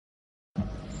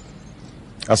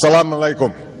Assalamu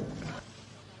alaikum.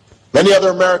 Many other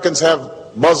Americans have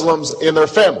Muslims in their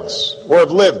families or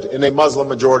have lived in a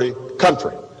Muslim-majority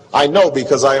country. I know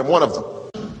because I am one of them.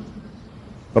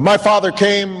 But my father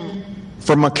came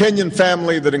from a Kenyan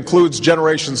family that includes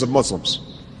generations of Muslims.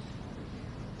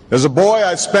 As a boy,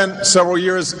 I spent several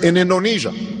years in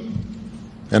Indonesia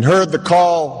and heard the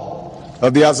call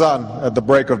of the azan at the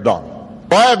break of dawn.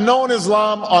 I have known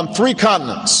Islam on 3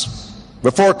 continents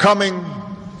before coming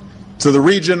to the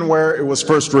region where it was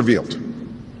first revealed.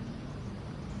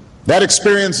 That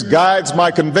experience guides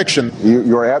my conviction.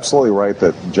 You're absolutely right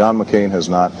that John McCain has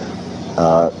not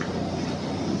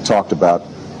talked about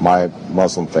my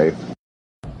Muslim faith.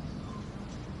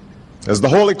 As the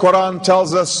Holy Quran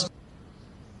tells us,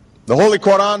 the Holy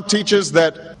Quran teaches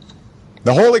that,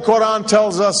 the Holy Quran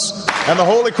tells us, and the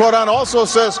Holy Quran also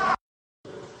says,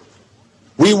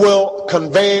 we will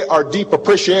convey our deep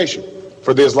appreciation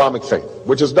for the Islamic faith,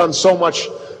 which has done so much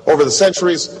over the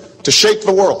centuries to shape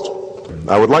the world.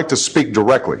 I would like to speak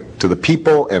directly to the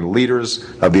people and leaders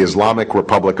of the Islamic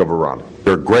Republic of Iran.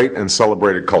 Your great and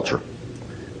celebrated culture.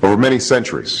 Over many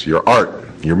centuries, your art,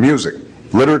 your music,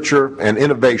 literature, and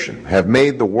innovation have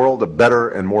made the world a better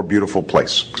and more beautiful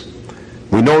place.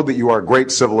 We know that you are a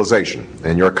great civilization,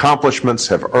 and your accomplishments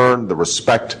have earned the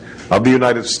respect of the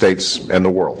United States and the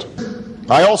world.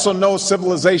 I also know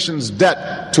civilization's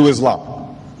debt to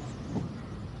Islam.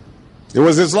 It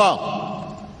was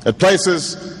Islam at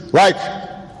places like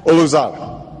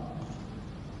Uluzala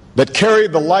that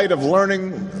carried the light of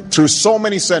learning through so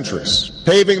many centuries,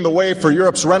 paving the way for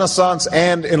Europe's Renaissance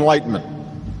and Enlightenment.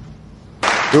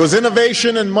 It was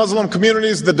innovation in Muslim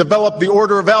communities that developed the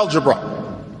order of algebra,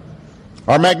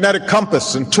 our magnetic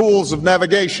compass and tools of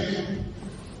navigation,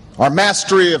 our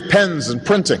mastery of pens and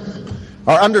printing,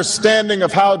 our understanding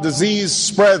of how disease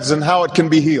spreads and how it can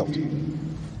be healed.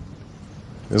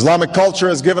 Islamic culture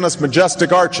has given us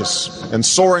majestic arches and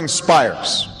soaring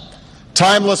spires,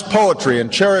 timeless poetry and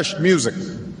cherished music,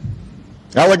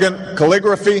 elegant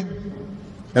calligraphy,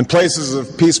 and places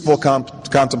of peaceful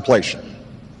contemplation.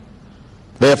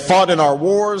 They have fought in our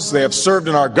wars, they have served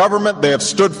in our government, they have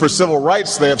stood for civil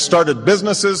rights, they have started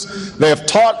businesses, they have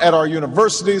taught at our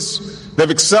universities, they've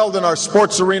excelled in our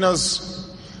sports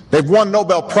arenas, they've won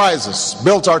Nobel Prizes,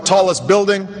 built our tallest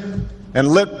building, and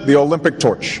lit the Olympic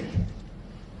torch.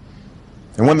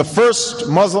 And when the first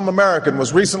Muslim American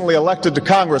was recently elected to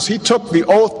Congress, he took the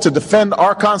oath to defend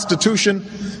our Constitution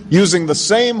using the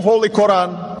same Holy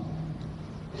Quran.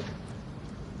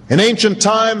 In ancient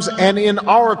times and in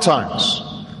our times,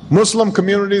 Muslim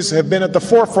communities have been at the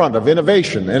forefront of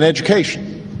innovation and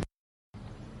education.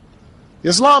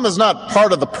 Islam is not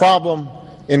part of the problem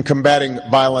in combating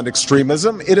violent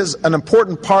extremism. It is an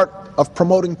important part of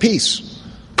promoting peace.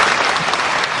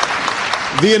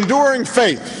 The enduring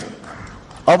faith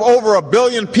of over 1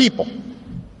 billion people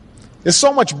is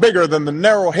so much bigger than the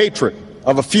narrow hatred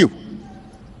of a few.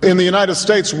 In the United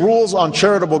States, rules on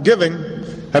charitable giving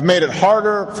have made it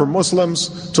harder for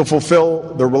Muslims to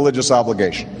fulfill their religious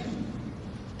obligation.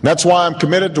 That's why I'm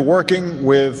committed to working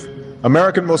with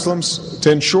American Muslims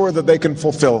to ensure that they can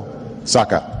fulfill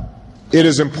zakat. It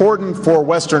is important for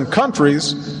Western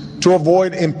countries to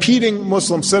avoid impeding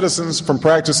Muslim citizens from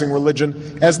practicing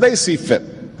religion as they see fit.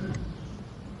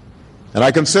 And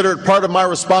I consider it part of my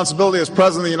responsibility as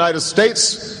President of the United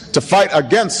States to fight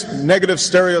against negative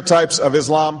stereotypes of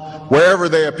Islam wherever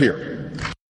they appear.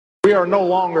 We are no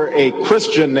longer a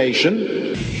Christian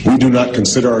nation. We do not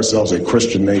consider ourselves a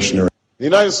Christian nation. The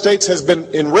United States has been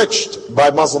enriched by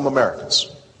Muslim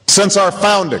Americans. Since our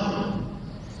founding,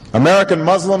 American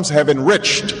Muslims have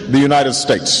enriched the United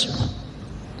States.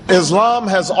 Islam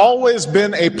has always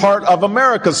been a part of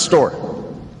America's story.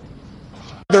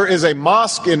 There is a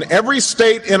mosque in every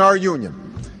state in our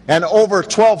union and over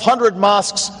 1,200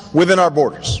 mosques within our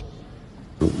borders.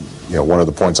 One of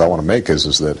the points I want to make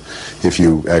is that if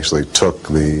you actually took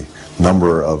the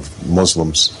number of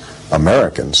Muslims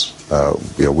Americans,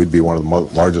 we'd be one of the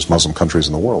largest Muslim countries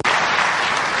in the world.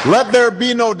 Let there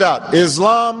be no doubt,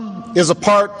 Islam is a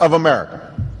part of America.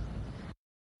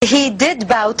 He did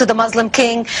bow to the Muslim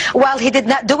king, while he did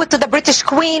not do it to the British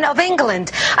Queen of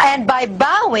England. And by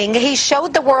bowing, he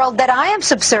showed the world that I am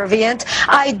subservient.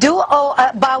 I do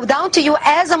bow down to you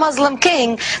as a Muslim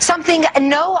king, something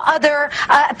no other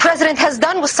president has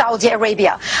done with Saudi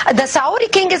Arabia. The Saudi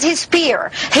king is his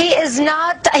peer. He is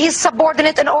not his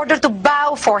subordinate in order to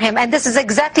bow for him. And this is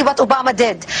exactly what Obama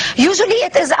did. Usually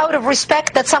it is out of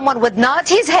respect that someone would nod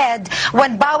his head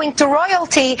when bowing to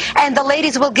royalty, and the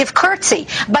ladies will give curtsy.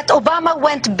 But Obama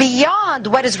went beyond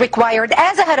what is required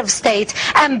as a head of state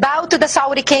and bowed to the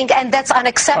Saudi king, and that's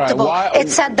unacceptable. It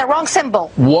sent the wrong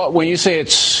symbol. When you say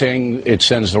it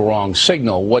sends the wrong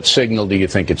signal, what signal do you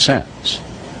think it sends?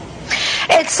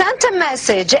 It sent a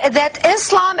message that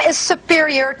Islam is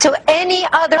superior to any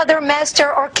other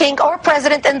master or king or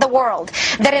president in the world,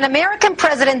 that an American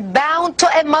president bound to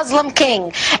a Muslim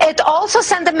king. It also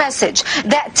sent a message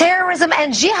that terrorism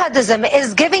and jihadism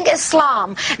is giving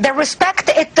Islam the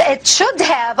respect it should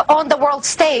have on the world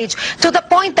stage, to the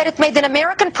point that it made an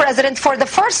American president, for the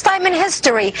first time in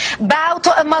history, bow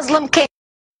to a Muslim king.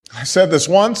 I said this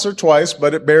once or twice,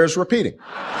 but it bears repeating.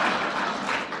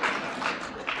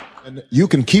 And you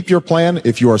can keep your plan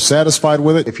if you are satisfied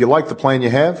with it. If you like the plan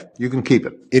you have, you can keep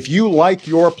it. If you like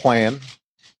your plan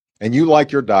and you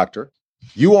like your doctor,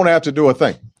 you won't have to do a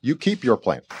thing. You keep your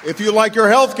plan. If you like your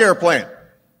health care plan,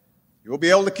 you'll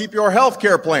be able to keep your health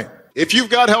care plan. If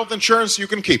you've got health insurance, you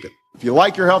can keep it. If you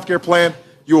like your health care plan,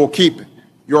 you will keep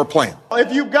your plan.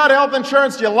 If you've got health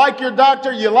insurance, you like your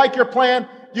doctor, you like your plan,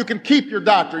 you can keep your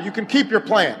doctor, you can keep your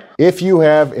plan. If you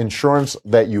have insurance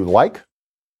that you like,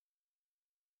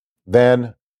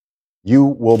 then you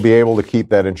will be able to keep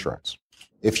that insurance.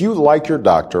 If you like your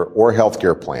doctor or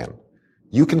healthcare plan,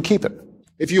 you can keep it.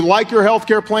 If you like your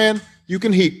healthcare plan, you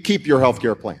can keep your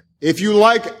healthcare plan. If you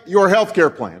like your healthcare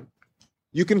plan,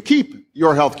 you can keep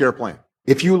your healthcare plan.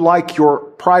 If you like your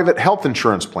private health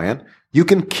insurance plan, you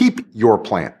can keep your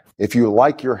plan. If you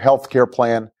like your healthcare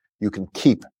plan, you can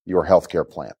keep your healthcare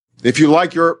plan. If you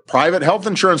like your private health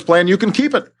insurance plan, you can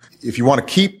keep it. If you want to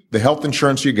keep the health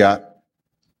insurance you got,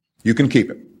 you can keep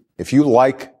it. If you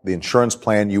like the insurance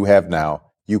plan you have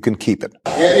now, you can keep it.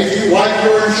 And if you like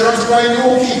your insurance plan, you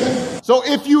will keep it. So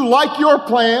if you like your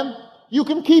plan, you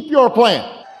can keep your plan.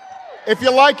 If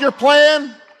you like your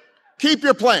plan, keep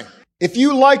your plan. If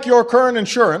you like your current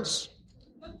insurance,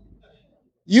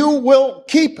 you will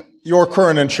keep your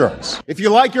current insurance. If you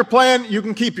like your plan, you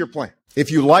can keep your plan. If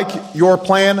you like your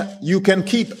plan, you can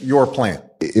keep your plan.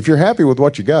 If you're happy with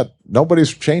what you got,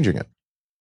 nobody's changing it.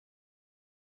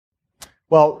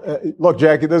 Well, look,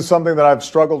 Jackie, this is something that I've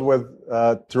struggled with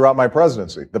throughout my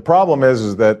presidency. The problem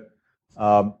is that,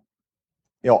 I'm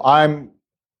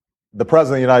the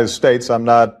President of the United States. I'm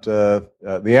not the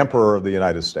Emperor of the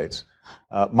United States.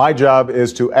 My job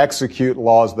is to execute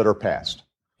laws that are passed.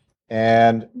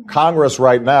 And Congress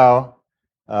right now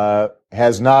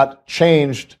has not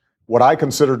changed what I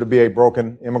consider to be a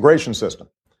broken immigration system.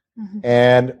 Mm-hmm.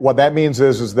 And what that means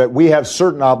is that we have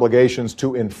certain obligations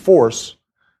to enforce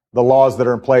the laws that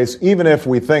are in place, even if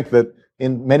we think that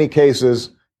in many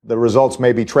cases the results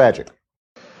may be tragic.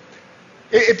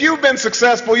 If you've been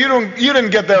successful, you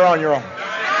didn't get there on your own.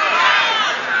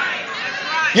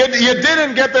 You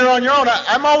didn't get there on your own.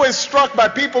 I'm always struck by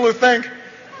people who think,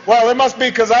 well, it must be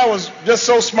because I was just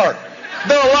so smart.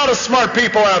 There are a lot of smart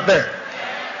people out there.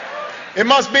 It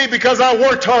must be because I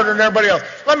worked harder than everybody else.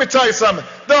 Let me tell you something.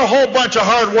 There are a whole bunch of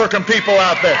hard-working people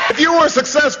out there. If you were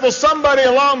successful, somebody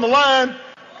along the line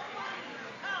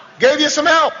gave you some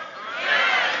help.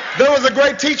 There was a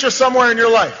great teacher somewhere in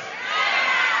your life.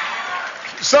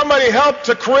 Somebody helped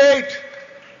to create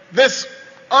this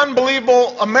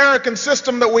unbelievable American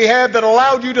system that we had that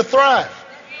allowed you to thrive.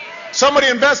 Somebody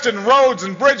invested in roads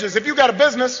and bridges. If you got a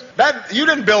business, you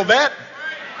didn't build that.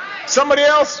 Somebody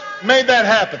else made that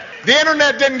happen. The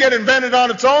internet didn't get invented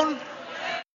on its own.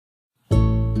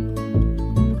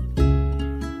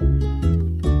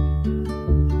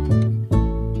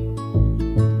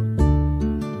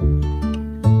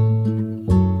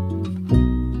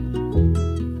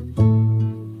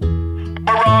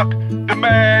 Barack, the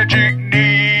magic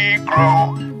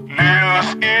Negro,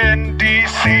 lives in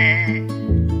D.C.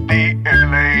 The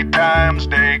L.A. Times,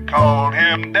 they called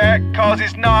him that 'cause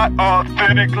he's not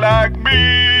authentic like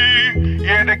me.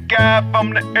 Yeah, the guy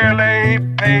from the L.A.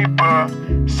 paper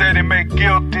said he make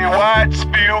guilty whites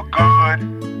feel good.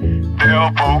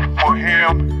 They'll vote for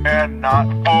him and not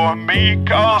for me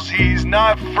 'cause he's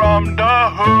not from the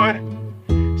hood.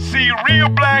 See, real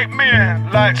black men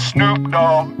like Snoop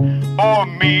Dogg or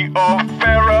me or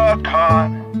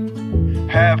Farrakhan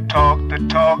have talked the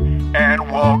talk and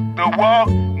walked the walk,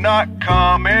 not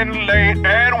coming late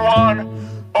and won.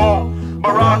 Oh,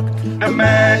 Barack, the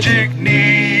magic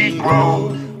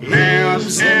Negro,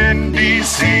 lives in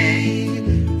D.C.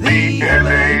 The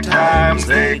L.A. Times,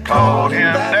 they called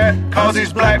him that 'cause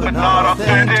he's black but not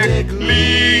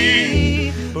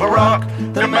authentically. Barack,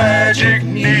 the magic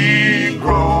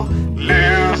Negro,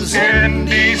 lives in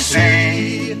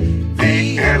D.C.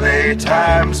 The L.A.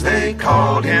 Times, they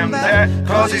called him that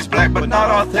 'cause he's black but not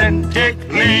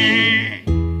authentically.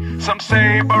 Some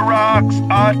say Barack's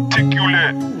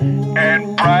articulate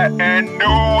and bright and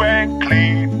new and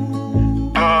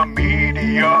clean. The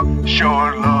media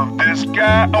sure love this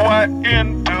guy, a white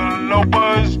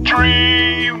interloper's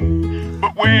dream.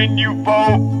 But when you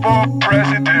vote for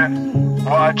president,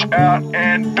 watch out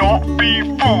and don't be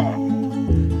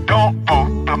fooled. Don't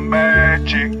vote the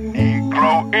magic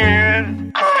Negro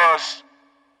in,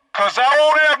 Cause I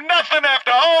won't have nothing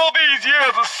after all these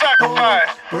years of sacrifice.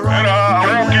 And I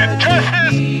won't get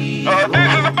justice.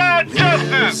 This is about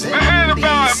justice.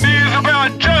 This is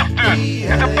about justice.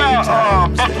 It's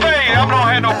about buffet. I'm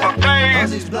gonna have no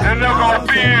buffets. There's not gonna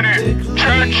be any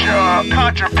church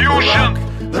contributions.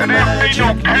 And there ain't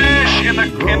no cash in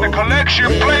the collection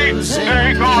plate. There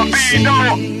ain't gonna be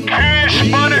no cash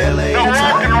money, no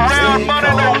walking around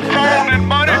money, no phoning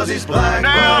money.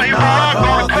 Now he